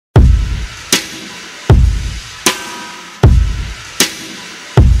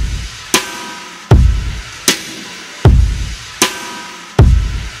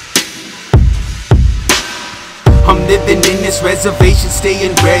this reservation,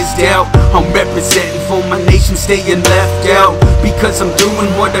 staying rezzed out. I'm representing for my nation, staying left out. Because I'm doing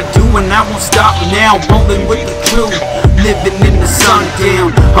what I do and I won't stop now. Rolling with the crew, living in the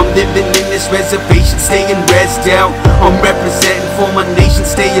sundown. I'm living in this reservation, staying rezzed out. I'm representing for my nation,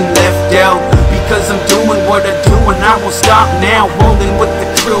 staying left out. Because I'm doing what I do and I won't stop now. Rolling with the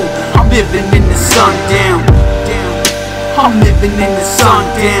crew, I'm living in the sundown. I'm living in the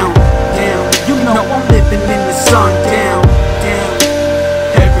sundown. You know I'm living in the sundown.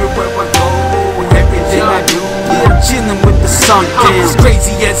 Everywhere I go, everything I do, I'm chilling with the sundown. I was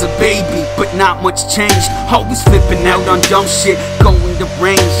crazy as a baby, but not much changed. Always flipping out on dumb shit, going to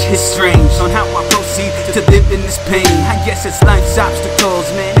range. It's strange on how I proceed to live in this pain. I guess it's life's obstacles,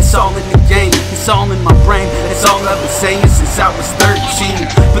 man. It's all in the game, it's all in my brain. That's all I've been saying since I was 13.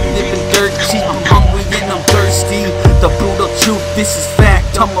 But living dirt cheap, I'm hungry and I'm thirsty. The brutal truth, this is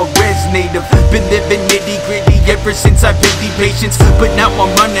fact, I'm a res native. Been living nitty gritty ever since I built the patience. But now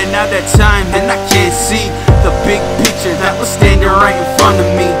I'm running out of time and I can't see the big picture that was standing right in front of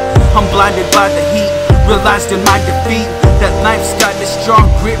me. I'm blinded by the heat, realized in my defeat that life's got this strong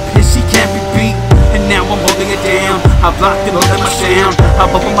grip and she can't be beat. And now I'm holding it down, I've locked it all in my sound.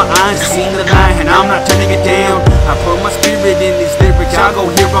 I've opened my eyes, seen the light, and I'm not turning it down. I put my spirit in these lyrics, y'all go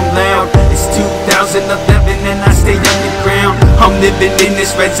hear them loud. It's 2011 and I stay underground. I'm living in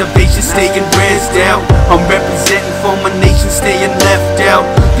this reservation, staying rezzed out. I'm representing for my nation, staying left out.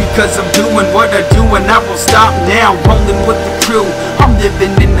 Because I'm doing what I do and I won't stop now. Rolling with the crew, I'm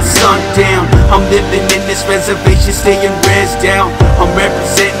living in the sundown. I'm living in this reservation, staying rezzed out. I'm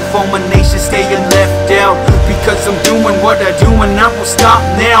representing for my nation, staying left out. Because I'm doing what I do and I won't stop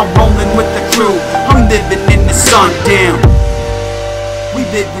now. Rolling with the crew, I'm living in the sundown. We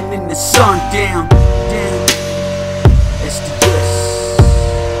living in the sundown.